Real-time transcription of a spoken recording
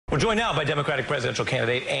We're joined now by Democratic presidential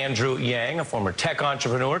candidate Andrew Yang, a former tech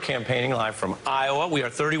entrepreneur campaigning live from Iowa. We are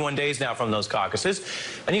 31 days now from those caucuses.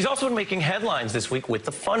 And he's also been making headlines this week with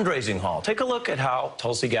the fundraising haul. Take a look at how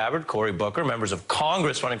Tulsi Gabbard, Cory Booker, members of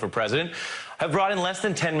Congress running for president, have brought in less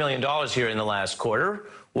than $10 million here in the last quarter,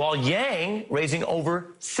 while Yang raising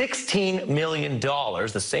over $16 million,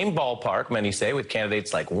 the same ballpark, many say, with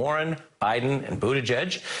candidates like Warren, Biden, and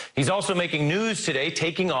Buttigieg. He's also making news today,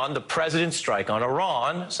 taking on the president's strike on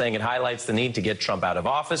Iran, saying it highlights the need to get Trump out of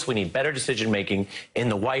office. We need better decision-making in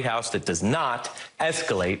the White House that does not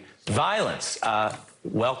escalate violence.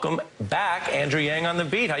 Welcome back, Andrew Yang on the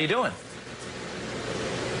Beat. How you doing?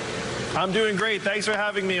 I'm doing great. Thanks for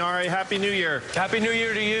having me, Ari. Happy New Year. Happy New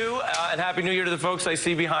Year to you, and Happy New Year to the folks I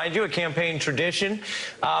see behind you, a campaign tradition.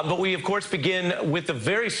 But we, of course, begin with a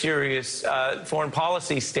very serious foreign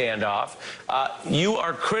policy standoff. You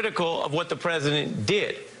are critical of what the president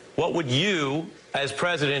did. What would you, as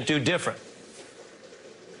president, do different?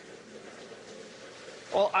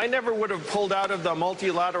 Well, I never would have pulled out of the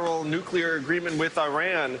multilateral nuclear agreement with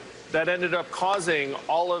Iran that ended up causing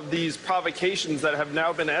all of these provocations that have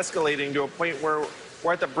now been escalating to a point where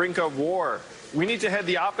we're at the brink of war. We need to head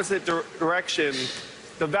the opposite direction.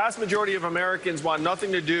 The vast majority of Americans want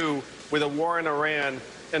nothing to do with a war in Iran,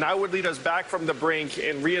 and I would lead us back from the brink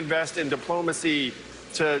and reinvest in diplomacy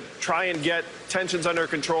to try and get tensions under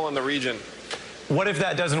control in the region. What if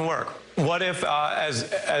that doesn't work? What if,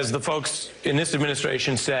 as the folks in this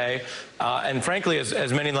administration say, and frankly,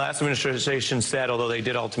 as many in the last administration said, although they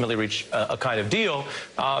did ultimately reach a kind of deal,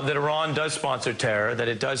 that Iran does sponsor terror, that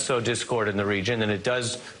it does sow discord in the region, and it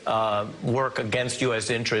does work against U.S.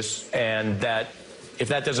 interests, and that if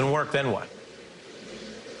that doesn't work, then what?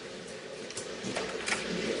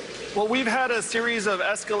 Well, we've had a series of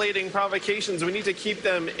escalating provocations. We need to keep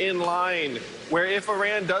them in line, where if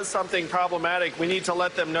Iran does something problematic, we need to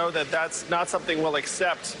let them know that that's not something we'll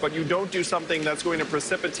accept, but you don't do something that's going to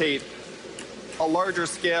precipitate a larger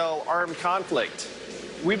scale armed conflict.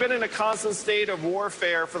 We've been in a constant state of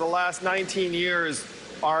warfare for the last 19 years,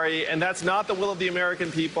 Ari, and that's not the will of the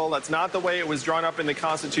American people. That's not the way it was drawn up in the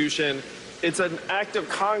Constitution. It's an act of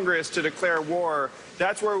Congress to declare war.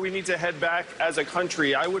 That's where we need to head back as a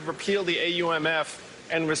country. I would repeal the AUMF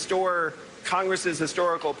and restore Congress's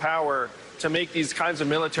historical power to make these kinds of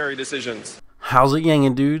military decisions. How's it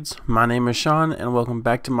yangin', dudes? My name is Sean, and welcome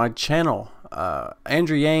back to my channel.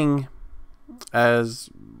 Andrew Yang has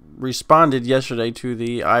responded yesterday to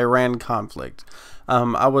the Iran conflict.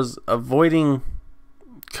 I was avoiding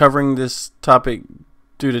covering this topic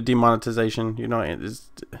due to demonetization. You know, it's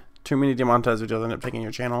too many demonetized videos end up taking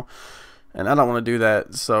your channel, and I don't want to do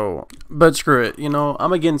that. So, but screw it. You know,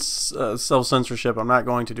 I'm against self-censorship. I'm not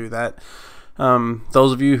going to do that.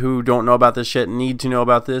 Those of you who don't know about this shit need to know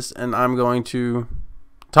about this, and I'm going to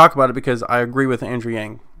talk about it because I agree with Andrew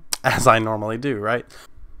Yang, as I normally do, right?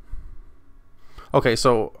 Okay,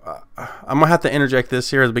 so I'm gonna have to interject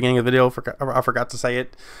this here at the beginning of the video. I forgot to say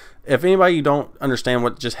it. If anybody don't understand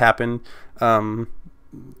what just happened, there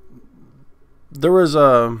was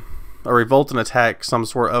a revolt and attack, some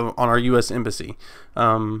sort of, on our U.S. embassy.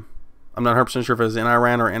 I'm not 100% sure if it was in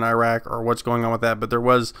Iran or in Iraq or what's going on with that, but there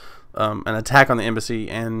was an attack on the embassy,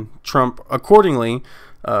 and Trump accordingly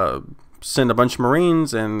sent a bunch of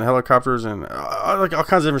Marines and helicopters and like all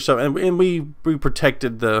kinds of different stuff, and we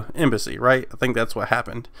protected the embassy, right? I think that's what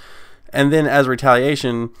happened. And then as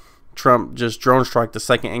retaliation, Trump just drone struck the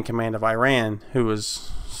second in command of Iran, who was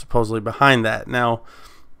supposedly behind that. Now,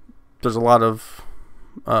 there's a lot of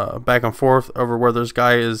back and forth over whether this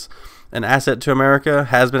guy is an asset to America,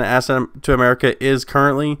 has been an asset to America, is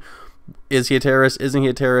currently. Is he a terrorist? Isn't he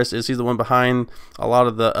a terrorist? Is he the one behind a lot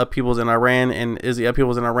of the upheavals in Iran? And is the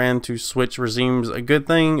upheavals in Iran to switch regimes a good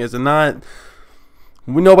thing? Is it not?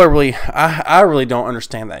 Nobody really, I really don't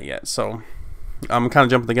understand that yet. So I'm kind of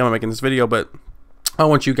jumping the gun on making this video, but I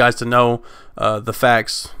want you guys to know the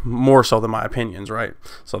facts more so than my opinions, right?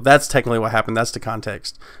 So that's technically what happened. That's the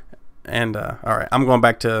context. And all right, I'm going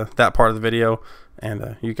back to that part of the video,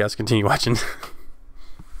 and you guys continue watching.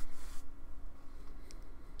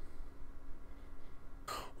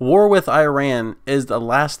 War with Iran is the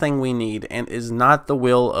last thing we need and is not the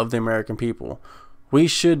will of the American people. We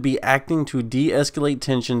should be acting to de-escalate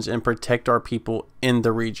tensions and protect our people in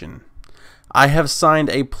the region. I have signed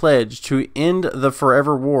a pledge to end the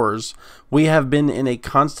forever wars. We have been in a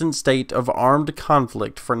constant state of armed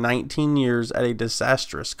conflict for 19 years at a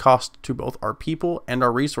disastrous cost to both our people and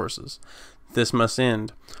our resources. This must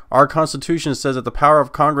end. Our Constitution says that the power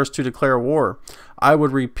of Congress to declare war. I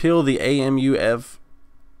would repeal the AUMF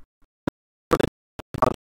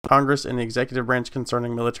Congress and the executive branch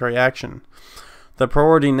concerning military action. The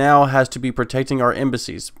priority now has to be protecting our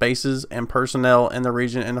embassies, bases, and personnel in the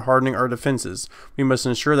region and hardening our defenses. We must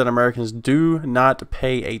ensure that Americans do not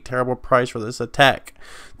pay a terrible price for this attack.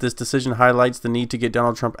 This decision highlights the need to get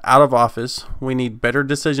Donald Trump out of office. We need better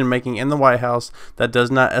decision making in the White House that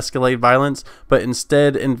does not escalate violence, but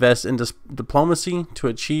instead invest in diplomacy to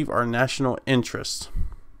achieve our national interests.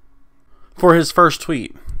 For his first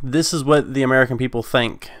tweet, this is what the American people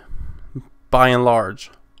think, by and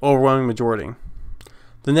large, overwhelming majority.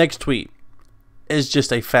 The next tweet is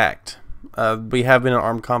just a fact. We have been in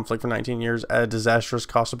armed conflict for 19 years at a disastrous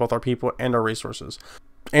cost to both our people and our resources.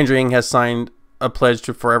 Andrew Yang has signed a pledge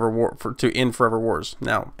to to end forever wars.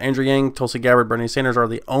 Now, Andrew Yang, Tulsi Gabbard, Bernie Sanders are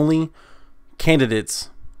the only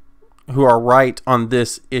candidates who are right on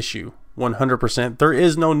this issue. 100%. There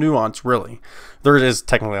is no nuance, really. There is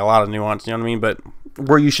technically a lot of nuance, you know what I mean? But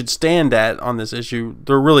where you should stand at on this issue,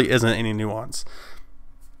 there really isn't any nuance.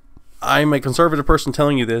 I'm a conservative person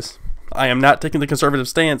telling you this. I am not taking the conservative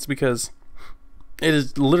stance because it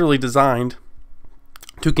is literally designed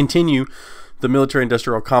to continue the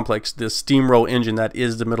military-industrial complex, the steamroll engine that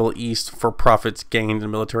is the Middle East for profits gained in the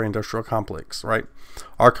military-industrial complex, right?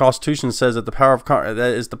 Our Constitution says that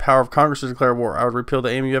that is the power of Congress to declare war. I would repeal the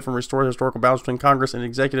AMUF and restore the historical balance between Congress and the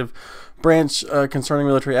executive branch concerning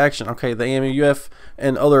military action. Okay, the AMUF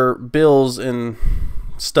and other bills and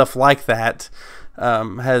stuff like that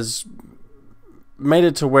has made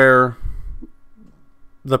it to where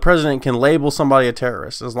the president can label somebody a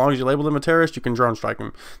terrorist. As long as you label them a terrorist, you can drone strike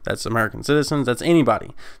them. That's American citizens. That's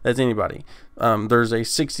anybody. That's anybody. There's a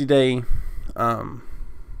 60-day...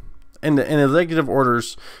 in executive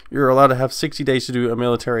orders, you're allowed to have 60 days to do a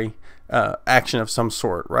military action of some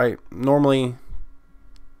sort, right? Normally,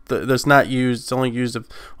 that's not used. It's only used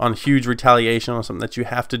on huge retaliation on something that you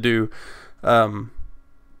have to do.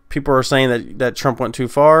 People are saying that Trump went too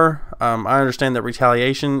far. I understand that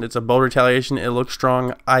retaliation, it's a bold retaliation. It looks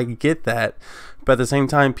strong. I get that. But at the same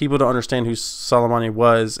time, people don't understand who Soleimani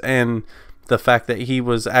was and the fact that he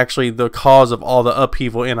was actually the cause of all the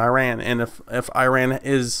upheaval in Iran. And if Iran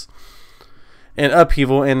is in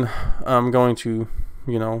upheaval and going to,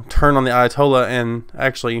 turn on the Ayatollah and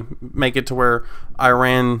actually make it to where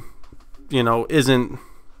Iran, isn't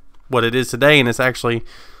what it is today, and it's actually...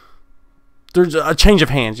 there's a change of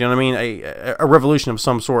hands, you know what I mean? A revolution of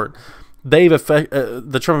some sort.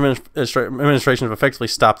 The Trump administration have effectively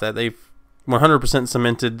stopped that. They've 100%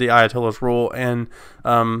 cemented the Ayatollah's rule and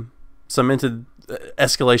cemented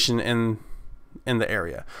escalation in the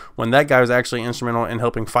area. When that guy was actually instrumental in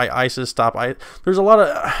helping fight ISIS, stop ISIS. There's a lot of...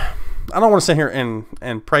 I don't want to sit here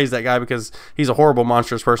and praise that guy because he's a horrible,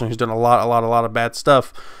 monstrous person who's done a lot of bad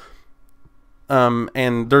stuff.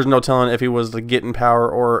 And there's no telling if he was the get in power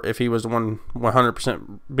or if he was the one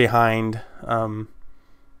 100% behind, the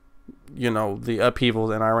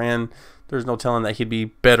upheavals in Iran. There's no telling that he'd be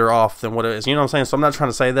better off than what it is. You know what I'm saying? So I'm not trying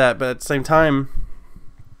to say that, but at the same time,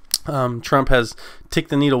 Trump has ticked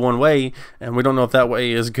the needle one way, and we don't know if that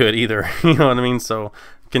way is good either. You know what I mean? So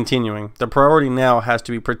continuing, the priority now has to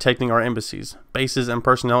be protecting our embassies, bases, and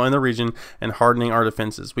personnel in the region and hardening our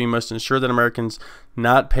defenses. We must ensure that Americans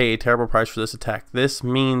not pay a terrible price for this attack. This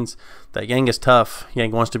means that Yang is tough.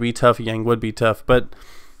 Yang wants to be tough. Yang would be tough, but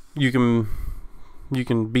you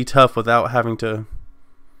can be tough without having to...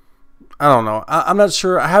 I don't know. I'm not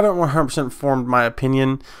sure. I haven't 100% formed my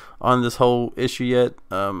opinion on this whole issue yet,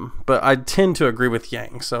 but I tend to agree with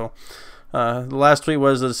Yang. So the last tweet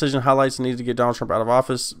was the decision highlights the need to get Donald Trump out of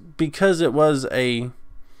office because it was a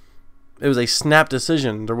snap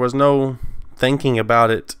decision. There was no thinking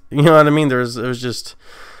about it. You know what I mean? It was just,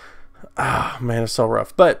 man, it's so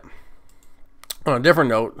rough. But on a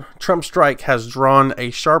different note, Trump's strike has drawn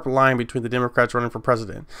a sharp line between the Democrats running for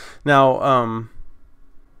president. Now,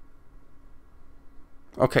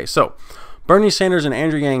 okay, so Bernie Sanders and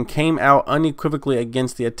Andrew Yang came out unequivocally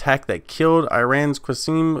against the attack that killed Iran's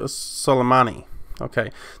Qasem Soleimani.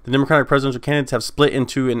 Okay, the Democratic presidential candidates have split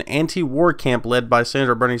into an anti-war camp led by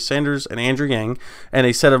Senator Bernie Sanders and Andrew Yang, and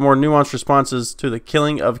a set of more nuanced responses to the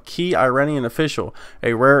killing of key Iranian official,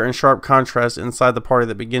 a rare and sharp contrast inside the party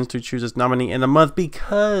that begins to choose its nominee in a month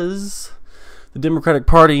because the Democratic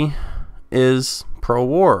Party is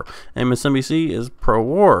pro-war, MSNBC is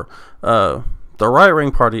pro-war, the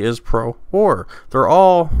right-wing party is pro-war. They're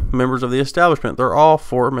all members of the establishment. They're all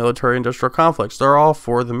for military-industrial complex. They're all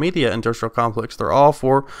for the media-industrial complex. They're all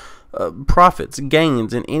for profits,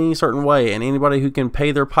 gains in any certain way. And anybody who can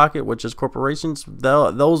pay their pocket, which is corporations,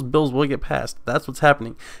 those bills will get passed. That's what's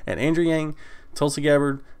happening. And Andrew Yang, Tulsi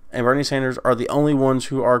Gabbard, and Bernie Sanders are the only ones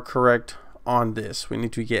who are correct on this. We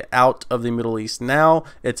need to get out of the Middle East now.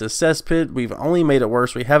 It's a cesspit. We've only made it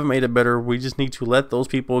worse. We haven't made it better. We just need to let those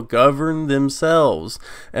people govern themselves.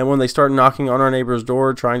 And when they start knocking on our neighbor's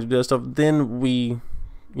door, trying to do that stuff, then we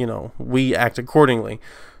act accordingly.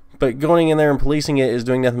 But going in there and policing it is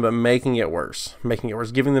doing nothing but making it worse,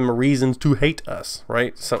 giving them reasons to hate us,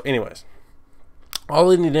 right? So anyways, all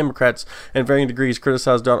leading Democrats in varying degrees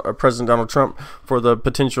criticized President Donald Trump for the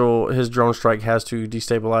potential his drone strike has to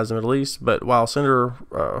destabilize the Middle East. But while Senator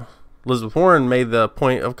Elizabeth Warren made the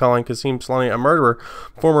point of calling Qasem Soleimani a murderer,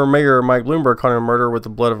 former Mayor Mike Bloomberg called him a murderer with the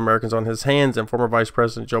blood of Americans on his hands, and former Vice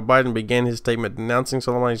President Joe Biden began his statement denouncing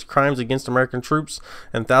Soleimani's crimes against American troops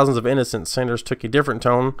and thousands of innocents. Sanders took a different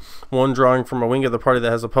tone, one drawing from a wing of the party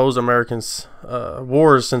that has opposed Americans'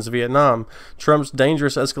 wars since Vietnam. Trump's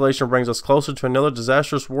dangerous escalation brings us closer to another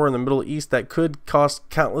disastrous war in the Middle East that could cost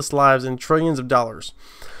countless lives and trillions of dollars.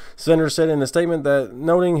 Sanders said in a statement that,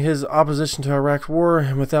 noting his opposition to Iraq's war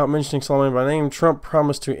and without mentioning Soleimani by name, Trump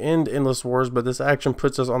promised to end endless wars, but this action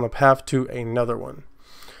puts us on the path to another one.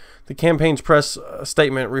 The campaign's press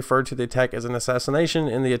statement referred to the attack as an assassination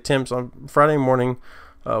in the attempts on Friday morning.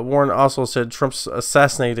 Warren also said Trump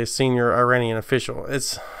assassinated a senior Iranian official.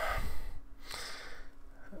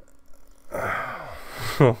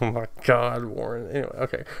 Oh my God, Warren. Anyway,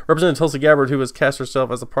 okay. Representative Tulsi Gabbard, who has cast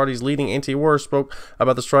herself as the party's leading anti-war, spoke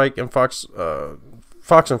about the strike and Fox and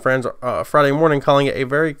Friends Friday morning, calling it a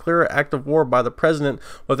very clear act of war by the president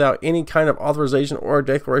without any kind of authorization or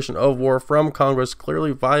declaration of war from Congress,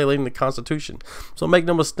 clearly violating the Constitution. So make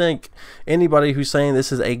no mistake, anybody who's saying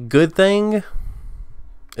this is a good thing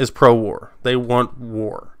is pro-war. They want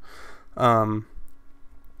war.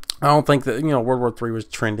 I don't think that, World War III was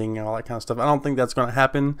trending and all that kind of stuff. I don't think that's going to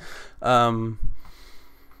happen.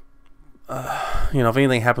 If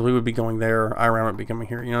anything happens, we would be going there. Iran would be coming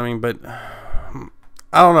here. You know what I mean? But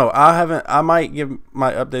I don't know. I might give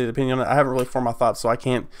my updated opinion on it. I haven't really formed my thoughts, so I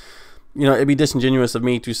can't. It'd be disingenuous of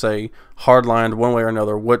me to say hardlined one way or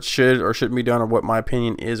another what should or shouldn't be done or what my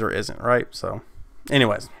opinion is or isn't. Right? So,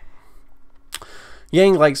 anyways.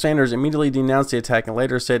 Yang, like Sanders, immediately denounced the attack and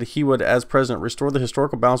later said he would, as president, restore the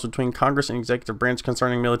historical balance between Congress and executive branch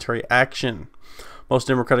concerning military action. Most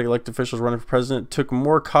Democratic elected officials running for president took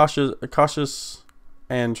more cautious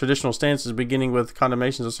and traditional stances, beginning with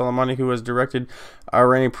condemnations of Soleimani, who has directed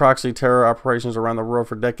Iranian proxy terror operations around the world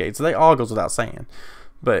for decades. So they all goes without saying.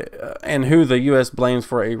 But and who the U.S. blames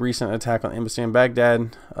for a recent attack on the embassy in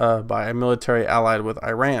Baghdad by a military allied with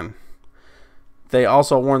Iran. They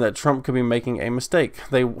also warned that Trump could be making a mistake.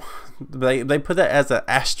 They put that as an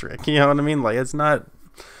asterisk. You know what I mean? Like, it's not.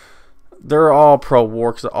 They're all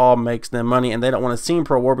pro-war because it all makes them money, and they don't want to seem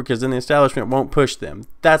pro-war because then the establishment won't push them.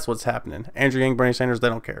 That's what's happening. Andrew Yang, Bernie Sanders, they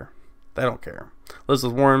don't care. They don't care.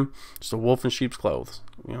 Elizabeth Warren, just a wolf in sheep's clothes.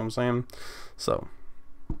 You know what I'm saying? So,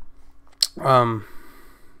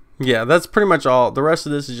 yeah, that's pretty much all. The rest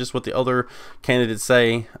of this is just what the other candidates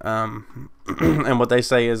say, and what they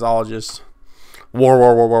say is all just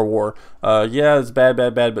war. Yeah, it's bad,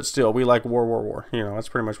 but still, we like war. That's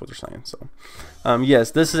pretty much what they're saying. So,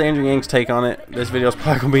 yes, this is Andrew Yang's take on it. This video is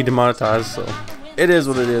probably going to be demonetized, so it is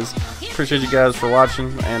what it is. Appreciate you guys for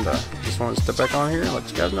watching, and just wanted to step back on here and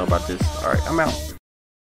let you guys know about this. All right, I'm out.